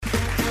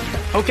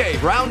Okay,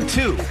 round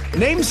two.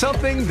 Name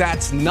something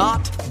that's not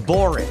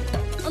boring.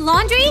 A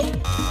laundry?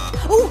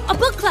 Ooh, a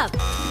book club.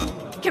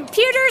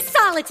 Computer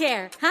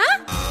solitaire,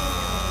 huh?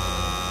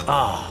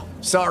 Ah, oh,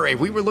 sorry,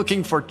 we were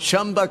looking for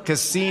Chumba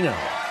Casino.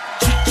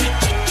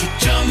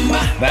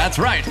 That's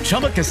right,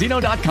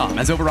 ChumbaCasino.com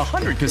has over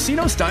 100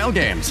 casino-style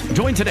games.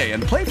 Join today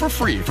and play for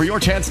free for your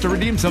chance to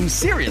redeem some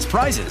serious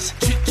prizes.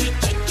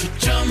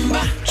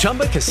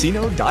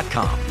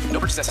 ChumbaCasino.com. No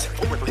purchase necessary.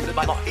 Void where prohibited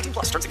by law. 18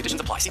 plus. Terms and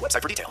conditions apply. See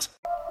website for details.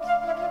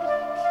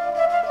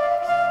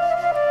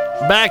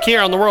 Back here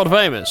on the world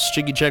famous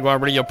Jiggy Jaguar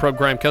radio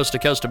program, coast to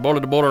coast and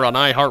border to border on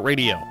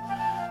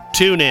iHeartRadio.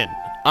 Tune in,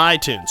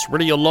 iTunes,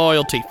 Radio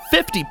Loyalty,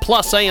 50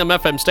 plus AM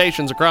FM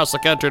stations across the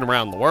country and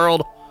around the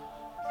world.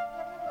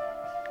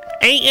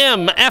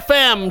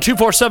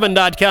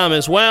 AMFM247.com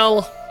as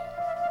well.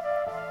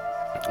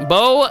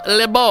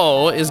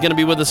 Lebo is going to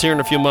be with us here in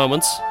a few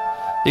moments.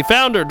 The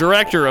founder,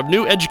 director of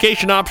New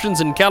Education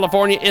Options in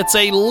California. It's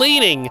a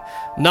leading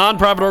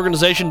nonprofit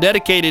organization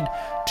dedicated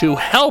to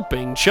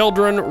helping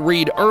children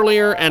read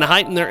earlier and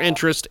heighten their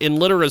interest in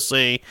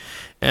literacy.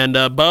 And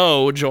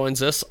Bo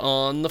joins us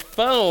on the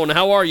phone.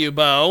 How are you,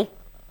 Bo?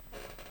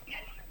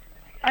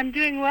 I'm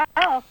doing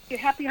well.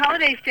 Happy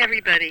holidays to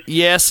everybody.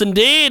 Yes,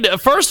 indeed.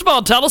 First of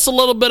all, tell us a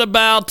little bit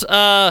about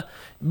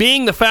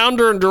being the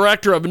founder and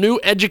director of New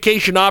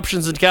Education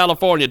Options in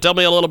California. Tell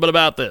me a little bit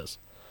about this.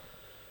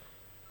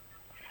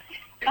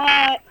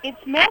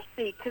 It's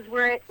messy because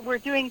we're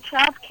doing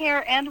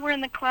childcare and we're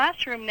in the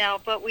classroom now,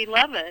 but we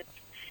love it.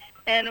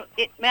 And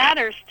it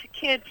matters to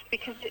kids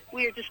because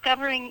we are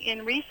discovering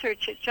in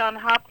research at Johns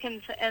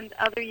Hopkins and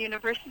other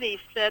universities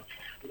that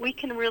we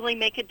can really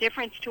make a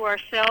difference to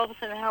ourselves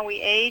and how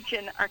we age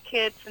and our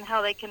kids and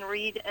how they can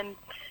read and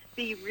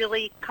be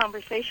really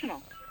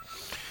conversational.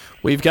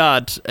 We've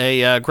got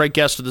a great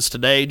guest with us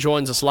today.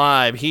 Joins us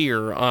live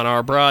here on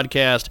our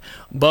broadcast.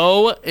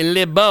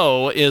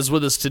 Lebo is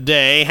with us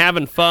today,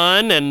 having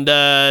fun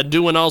and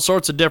doing all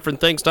sorts of different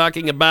things,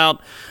 talking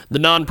about the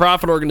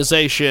nonprofit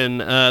organization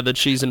that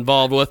she's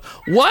involved with.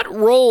 What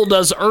role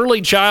does early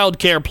child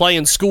care play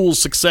in school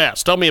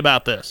success? Tell me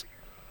about this.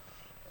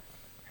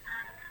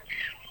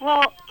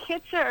 Well,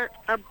 kids are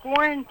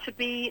born to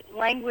be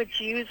language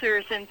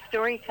users and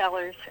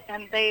storytellers,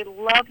 and they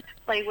love to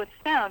play with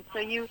sound. So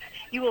you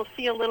will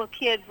see a little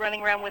kid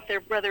running around with their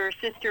brother or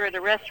sister at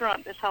a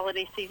restaurant this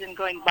holiday season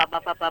going ba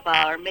ba ba ba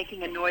ba, or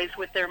making a noise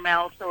with their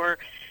mouth, or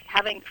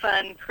having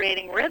fun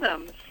creating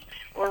rhythms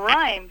or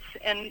rhymes.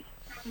 And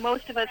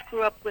most of us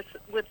grew up with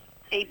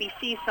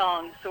ABC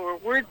songs or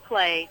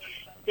wordplay.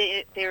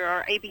 There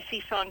are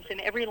ABC songs in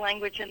every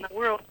language in the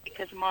world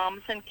because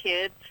moms and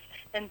kids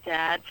and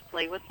dads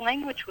play with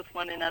language with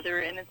one another,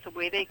 and it's a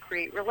way they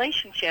create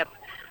relationship.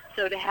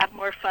 So to have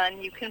more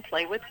fun, you can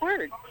play with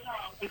words.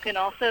 You can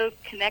also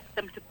connect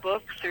them to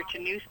books or to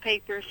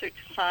newspapers or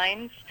to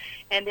signs,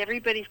 and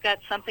everybody's got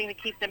something to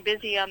keep them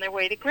busy on their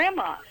way to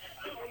Grandma's.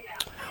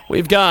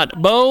 We've got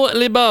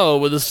Lebo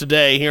with us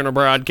today here in our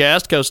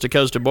broadcast, coast to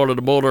coast and border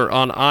to border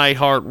on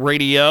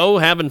iHeartRadio,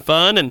 having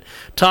fun and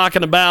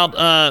talking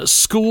about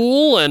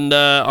school and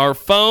our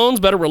phones,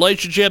 better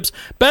relationships,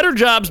 better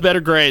jobs,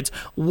 better grades.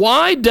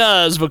 Why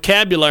does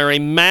vocabulary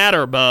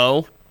matter,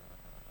 Bo?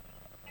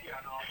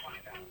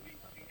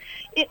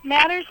 It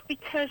matters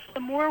because the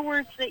more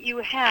words that you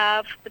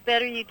have, the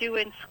better you do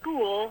in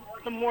school,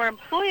 the more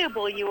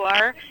employable you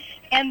are,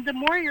 and the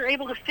more you're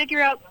able to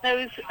figure out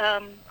those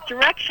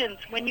directions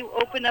when you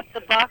open up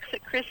the box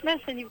at Christmas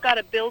and you've got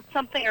to build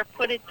something or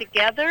put it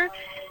together.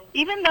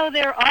 Even though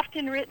they're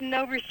often written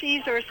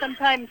overseas or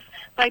sometimes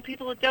by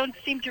people who don't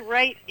seem to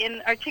write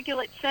in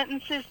articulate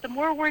sentences, the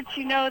more words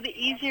you know, the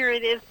easier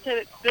it is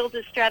to build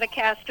a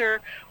Stratocaster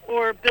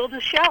or build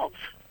a shelf.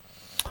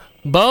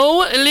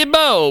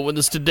 Lebo with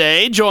us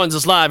today, joins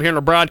us live here in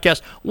our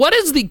broadcast. What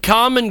is the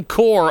Common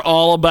Core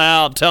all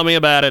about? Tell me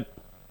about it.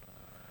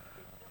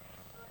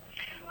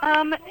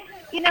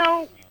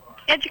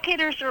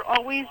 Educators are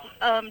always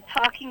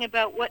talking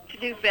about what to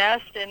do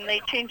best, and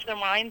they change their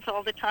minds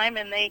all the time,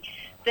 and they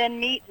then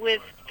meet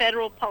with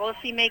federal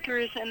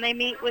policymakers, and they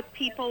meet with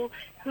people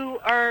who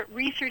are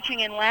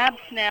researching in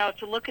labs now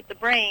to look at the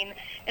brain.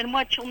 And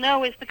what you'll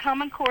know is the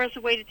Common Core is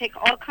a way to take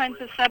all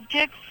kinds of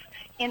subjects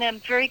in a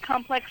very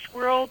complex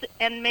world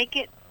and make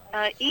it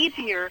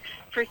easier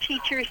for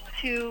teachers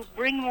to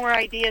bring more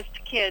ideas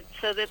to kids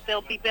so that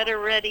they'll be better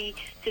ready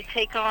to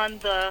take on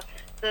the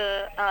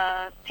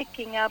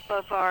picking up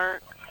of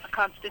our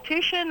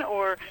Constitution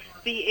or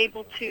be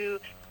able to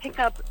pick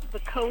up the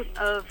coat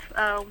of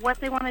what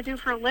they want to do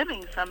for a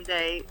living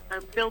someday,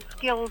 build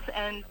skills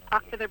and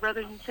talk to their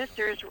brothers and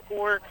sisters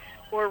or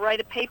write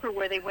a paper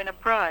where they win a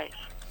prize.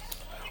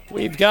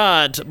 We've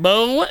got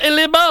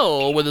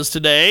Lebo with us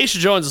today. She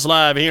joins us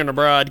live here in the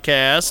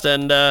broadcast,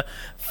 and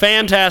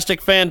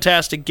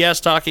fantastic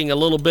guest talking a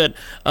little bit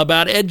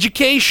about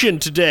education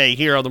today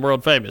here on the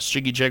world-famous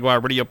Jiggy Jaguar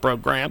radio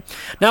program.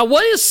 Now,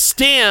 what is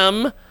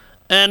STEM,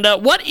 and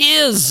what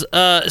is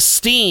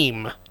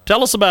STEAM?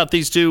 Tell us about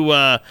these two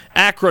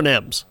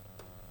acronyms.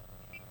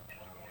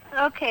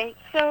 Okay,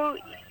 so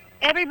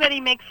everybody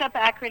makes up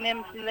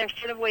acronyms, and they're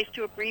sort of ways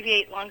to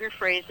abbreviate longer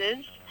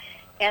phrases,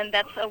 and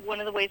that's one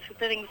of the ways that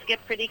things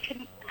get pretty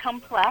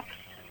complex.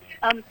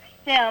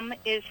 STEM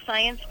is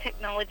science,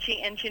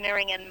 technology,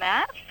 engineering, and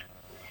math,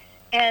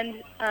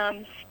 and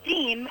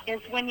STEAM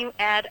is when you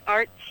add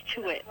arts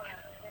to it.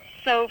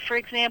 So, for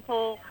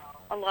example,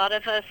 a lot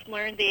of us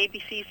learned the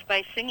ABCs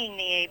by singing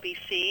the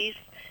ABCs,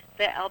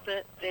 the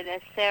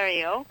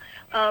abecedario.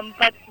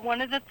 But one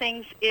of the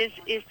things is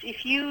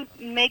if you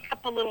make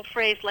up a little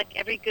phrase like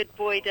every good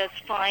boy does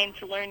fine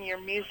to learn your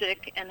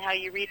music and how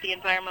you read the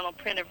environmental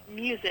print of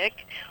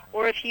music,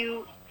 or if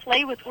you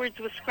play with words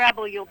with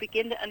Scrabble, you'll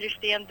begin to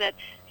understand that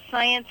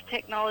science,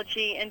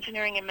 technology,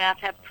 engineering, and math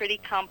have pretty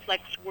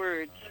complex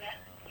words,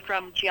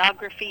 from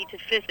geography to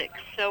physics.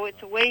 So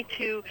it's a way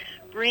to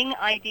bring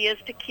ideas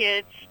to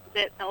kids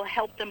that will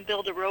help them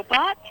build a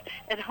robot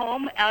at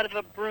home out of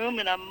a broom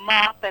and a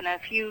mop and a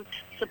few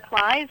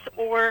supplies,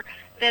 or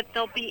that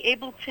they'll be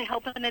able to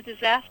help in a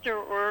disaster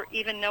or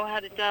even know how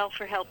to dial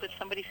for help if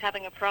somebody's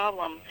having a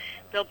problem.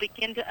 They'll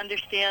begin to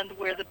understand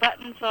where the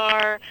buttons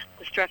are,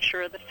 the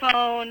structure of the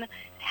phone,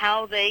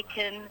 how they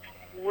can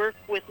work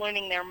with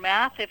learning their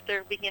math if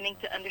they're beginning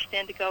to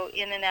understand to go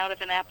in and out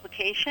of an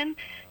application.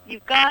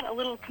 You've got a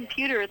little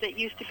computer that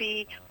used to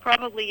be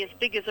probably as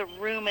big as a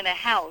room in a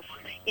house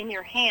in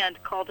your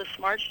hand called a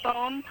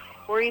smartphone,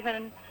 or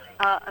even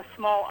a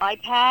small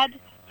iPad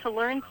to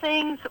learn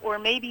things, or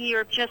maybe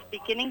you're just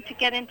beginning to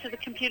get into the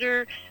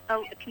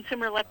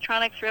consumer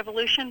electronics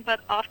revolution,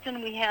 but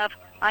often we have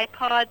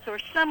iPods or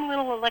some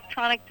little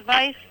electronic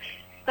device.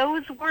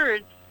 Those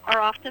words are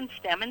often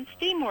STEM and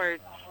STEAM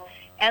words.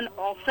 And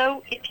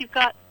also, if you've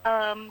got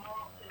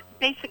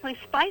basically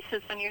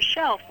spices on your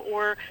shelf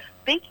or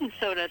baking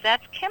soda,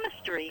 that's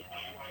chemistry.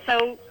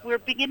 So we're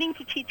beginning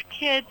to teach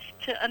kids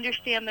to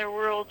understand their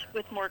world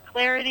with more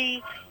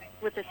clarity,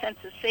 with a sense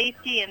of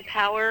safety and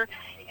power,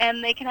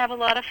 and they can have a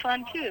lot of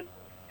fun, too.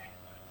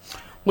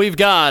 We've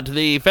got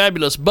the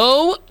fabulous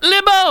Bo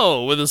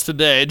Lebo with us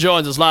today.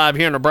 Joins us live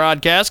here in the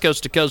broadcast,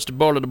 coast to coast and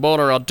border to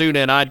border on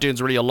TuneIn,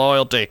 iTunes, Radio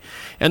Loyalty,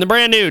 and the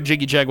brand new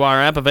Jiggy Jaguar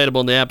app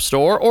available in the App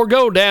Store, or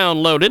go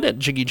download it at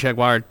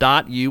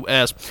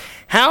jiggyjaguar.us.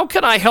 How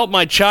can I help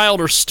my child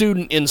or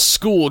student in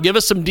school? Give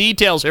us some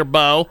details here,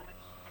 Bo.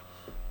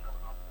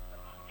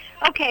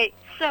 Okay,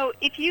 so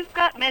if you've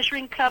got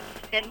measuring cups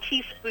and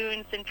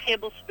teaspoons and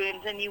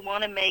tablespoons and you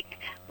want to make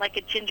like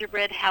a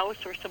gingerbread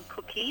house or some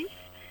cookies,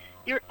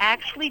 you're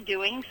actually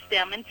doing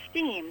STEM and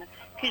STEAM,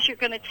 because you're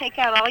going to take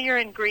out all your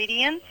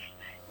ingredients,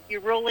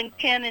 your rolling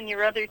pin and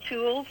your other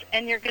tools,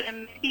 and you're going to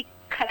maybe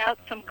cut out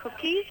some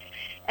cookies,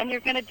 and you're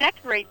going to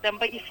decorate them,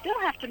 but you still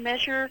have to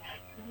measure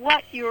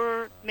what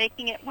you're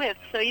making it with.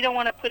 So you don't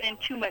want to put in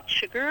too much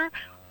sugar.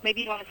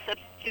 Maybe you want to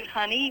substitute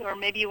honey, or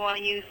maybe you want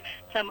to use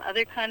some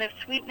other kind of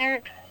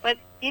sweetener. But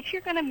if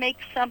you're going to make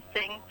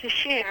something to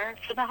share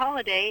for the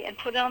holiday and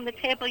put it on the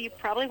table, you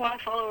probably want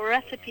to follow a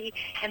recipe,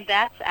 and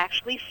that's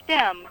actually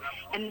STEM.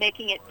 And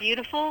making it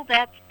beautiful,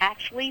 that's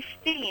actually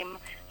STEAM.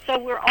 So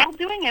we're all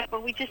doing it,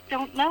 but we just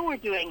don't know we're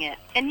doing it.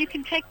 And you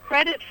can take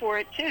credit for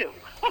it, too.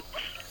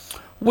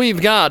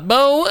 We've got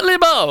Bo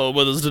Lebo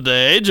with us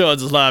today.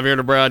 Joins us live here in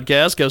the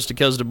broadcast, coast to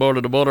coast and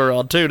border to border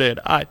on TuneIn,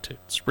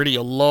 iTunes,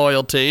 Radio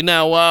Loyalty.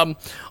 Now,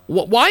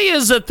 why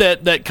is it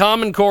that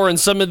Common Core and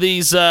some of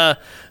these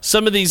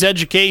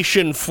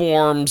education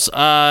forms get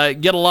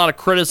a lot of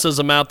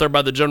criticism out there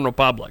by the general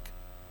public?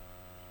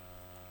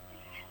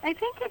 I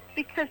think it's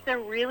because they're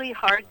really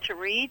hard to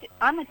read.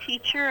 I'm a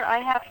teacher. I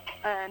have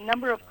a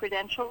number of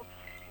credentials,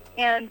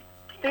 and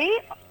they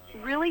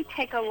really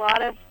take a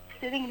lot of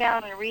sitting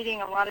down and reading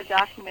a lot of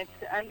documents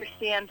to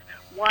understand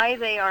why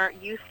they are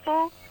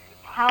useful,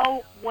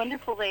 how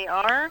wonderful they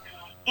are,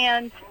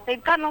 and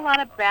they've gotten a lot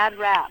of bad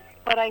rap.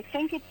 But I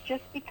think it's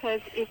just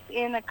because it's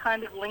in a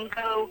kind of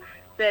lingo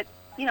that,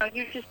 you know,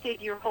 you just did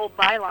your whole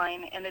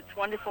byline and it's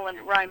wonderful and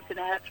it rhymes and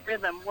it has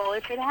rhythm. Well,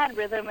 if it had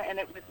rhythm and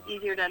it was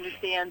easier to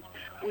understand,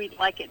 we'd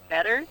like it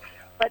better.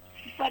 But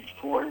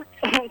for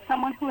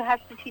someone who has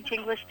to teach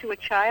English to a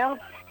child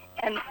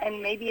and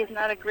maybe is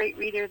not a great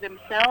reader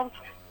themselves,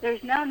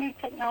 there's now new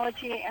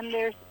technology, and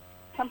there's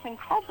something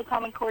called the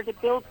Common Core to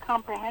build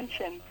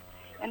comprehension.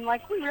 And,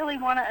 like, we really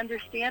want to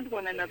understand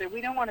one another. We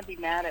don't want to be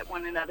mad at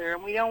one another,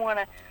 and we don't want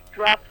to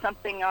drop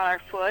something on our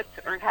foot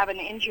or have an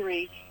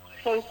injury.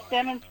 So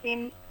STEM and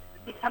STEAM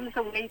becomes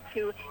a way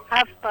to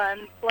have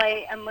fun,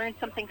 play, and learn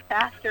something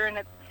faster, and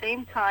at the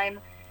same time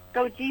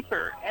go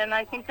deeper. And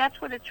I think that's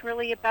what it's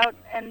really about.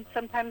 And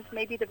sometimes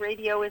maybe the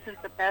radio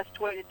isn't the best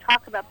way to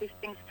talk about these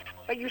things,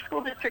 but your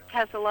school district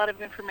has a lot of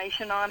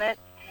information on it.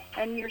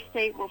 And your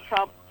state will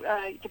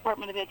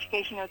Department of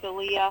Education, or the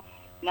LEA,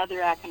 another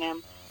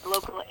acronym, the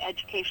local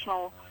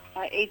educational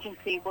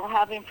agency, will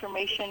have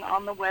information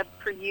on the web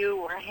for you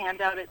or a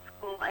handout at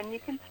school, and you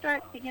can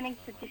start beginning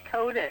to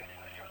decode it.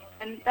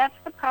 And that's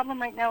the problem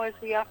right now, is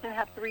we often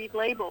have to read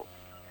labels.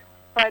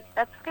 But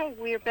that's okay.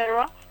 We are better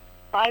off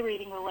by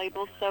reading the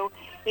labels, so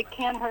it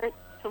can hurt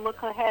to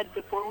look ahead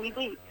before we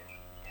leave.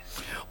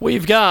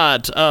 We've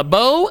got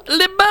Bo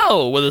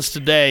Lebo with us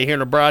today here in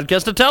the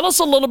broadcast to tell us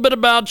a little bit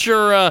about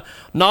your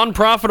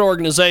nonprofit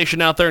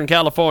organization out there in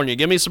California.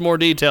 Give me some more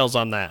details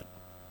on that.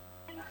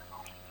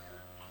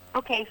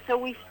 Okay, so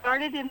we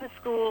started in the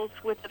schools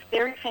with a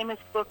very famous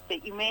book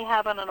that you may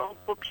have on an old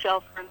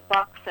bookshelf or in a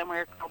box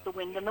somewhere called The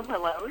Wind in the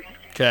Willows.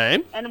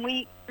 Okay. And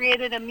we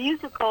created a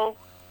musical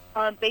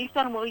based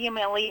on William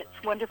Elliott's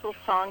wonderful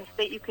songs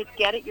that you could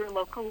get at your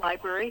local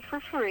library for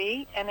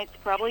free, and it's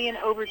probably in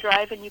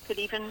overdrive, and you could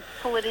even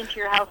pull it into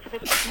your house if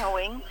it's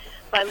snowing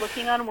by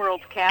looking on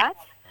WorldCat,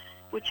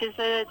 which is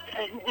an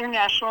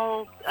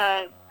international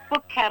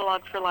book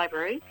catalog for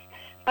libraries.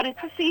 But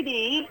it's a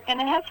CD, and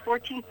it has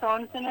 14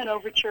 songs and an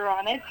overture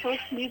on it, so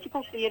it's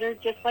musical theater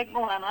just like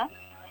Moana.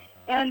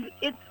 And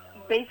it's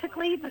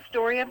basically the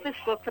story of this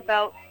book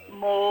about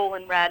Mole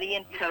and Ratty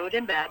and Toad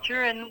and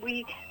Badger, and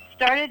we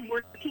started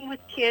working with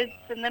kids,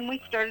 and then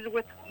we started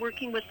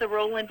working with the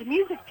Roland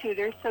music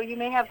tutors. So you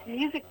may have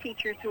music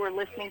teachers who are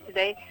listening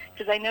today,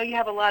 because I know you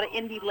have a lot of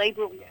indie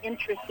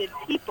labor-interested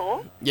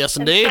people. Yes,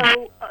 indeed.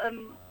 And so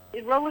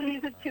the Roland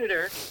music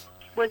tutor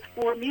was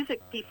for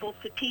music people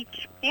to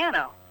teach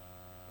piano,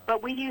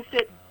 but we used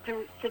it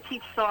to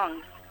teach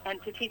songs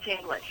and to teach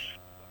English.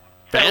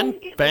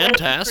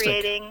 Fantastic.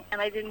 Creating,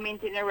 and I didn't mean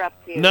to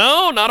interrupt you.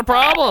 No, not a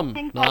problem.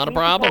 Not a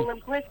problem.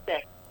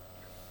 Linguistics.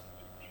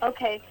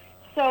 Okay.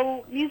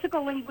 So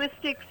musical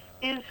linguistics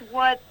is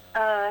what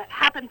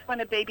happens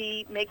when a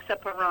baby makes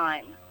up a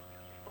rhyme,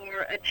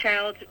 or a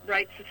child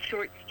writes a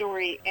short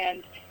story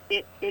and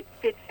it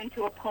fits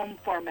into a poem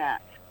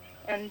format.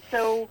 And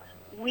so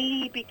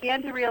we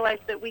began to realize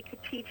that we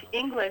could teach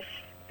English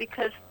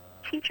because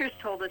teachers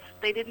told us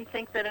they didn't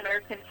think that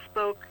Americans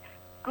spoke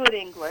good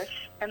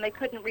English, and they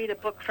couldn't read a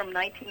book from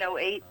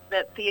 1908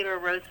 that Theodore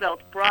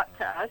Roosevelt brought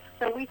to us.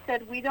 So we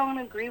said, we don't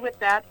agree with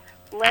that.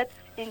 Let's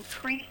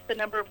increase the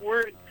number of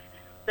words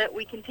that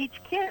we can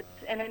teach kids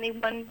in any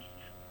one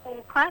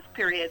whole class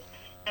period.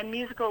 And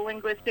musical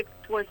linguistics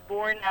was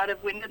born out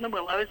of Wind in the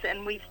Willows,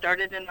 and we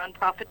started a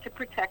nonprofit to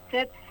protect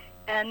it.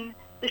 And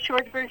the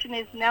short version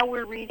is now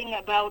we're reading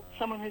about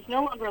someone who's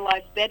no longer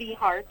alive. Betty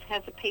Hart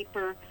has a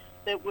paper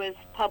that was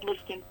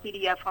published in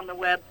PDF on the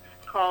web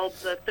called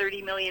The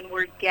 30 Million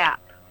Word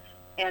Gap.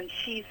 And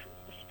she's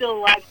still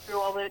alive through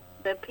all the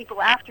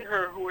people after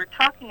her who were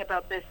talking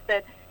about this,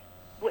 that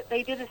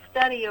they did a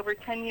study over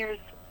 10 years,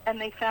 and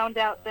they found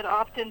out that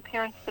often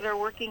parents that are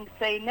working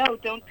say, no,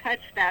 don't touch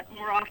that,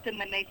 more often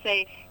than they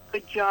say,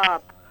 good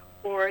job,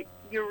 or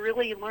you're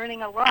really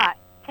learning a lot.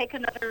 Take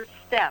another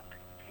step,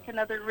 take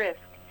another risk.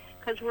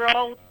 Because we're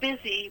all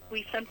busy,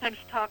 we sometimes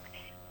talk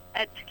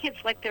to kids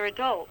like they're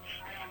adults.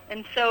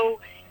 And so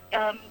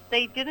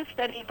they did a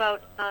study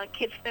about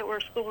kids that were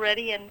school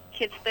ready and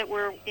kids that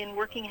were in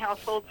working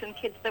households and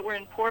kids that were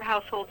in poor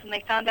households, and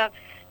they found out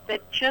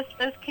that just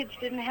those kids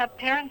didn't have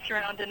parents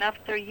around enough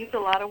to use a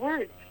lot of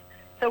words.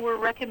 So we're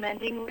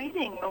recommending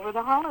reading over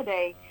the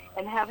holiday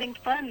and having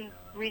fun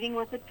reading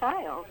with a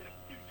child,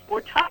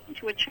 or talking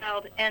to a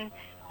child and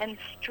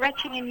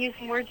stretching and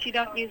using words you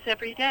don't use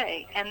every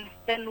day, and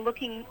then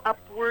looking up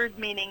word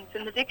meanings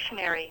in the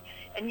dictionary.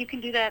 And you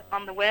can do that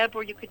on the web,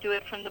 or you could do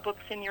it from the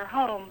books in your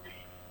home.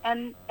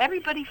 And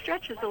everybody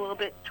stretches a little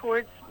bit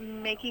towards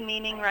making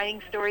meaning,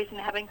 writing stories, and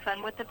having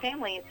fun with the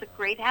family. It's a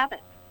great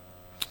habit.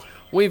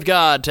 We've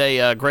got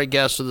a great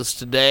guest with us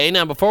today.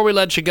 Now, before we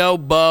let you go,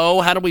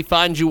 Bo, how do we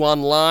find you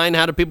online?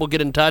 How do people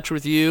get in touch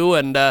with you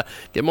and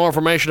get more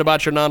information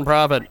about your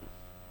nonprofit?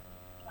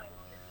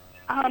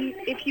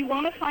 If you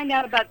want to find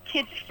out about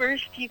Kids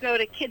First, you go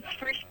to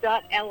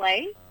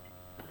kidsfirst.la,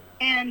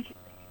 and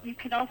you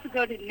can also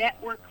go to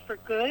Network for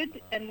Good,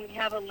 and we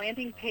have a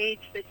landing page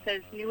that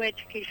says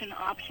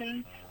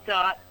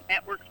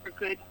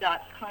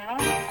neweducationoptions.networkforgood.com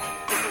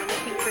if we're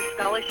looking for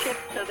scholarships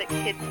so that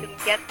kids can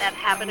get that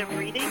habit of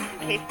reading in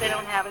case they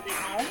don't have it at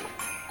home,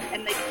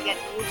 and they can get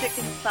music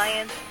and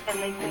science, and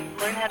they can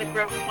learn how to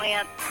grow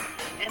plants,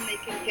 and they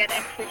can get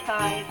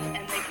exercise,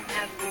 and they can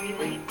have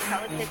really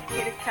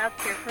college-educated child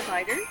care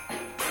providers.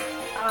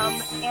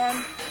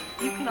 And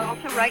you can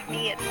also write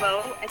me at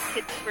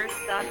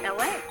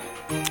bo@kidsfirst.la.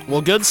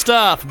 Well, good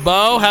stuff.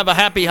 Bo, have a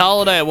happy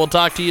holiday. We'll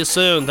talk to you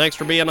soon. Thanks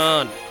for being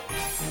on.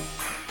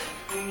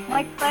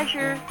 My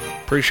pleasure.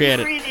 Appreciate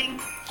it. Reading.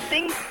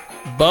 Thanks.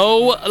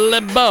 Bo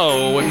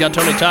Lebo. We've got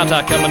Tony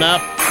Tata coming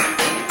up.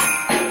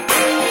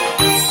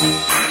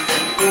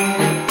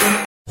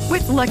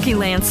 With Lucky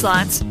Land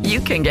Slots,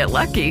 you can get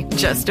lucky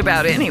just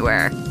about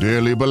anywhere.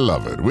 Dearly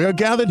beloved, we are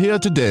gathered here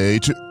today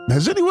to...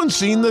 Has anyone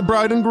seen the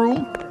bride and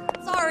groom?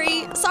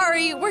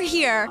 Sorry, we're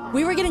here.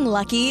 We were getting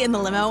lucky in the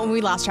limo and we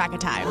lost track of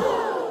time.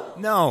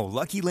 No,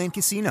 Lucky Land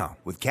Casino,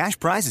 with cash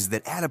prizes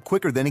that add up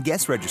quicker than a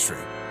guest registry.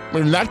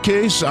 In that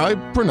case, I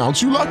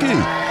pronounce you lucky.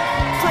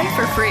 Play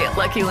for free at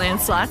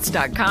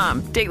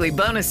LuckyLandSlots.com. Daily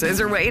bonuses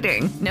are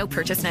waiting. No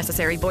purchase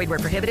necessary. Void where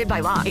prohibited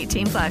by law.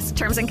 18+.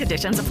 Terms and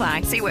conditions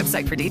apply. See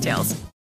website for details.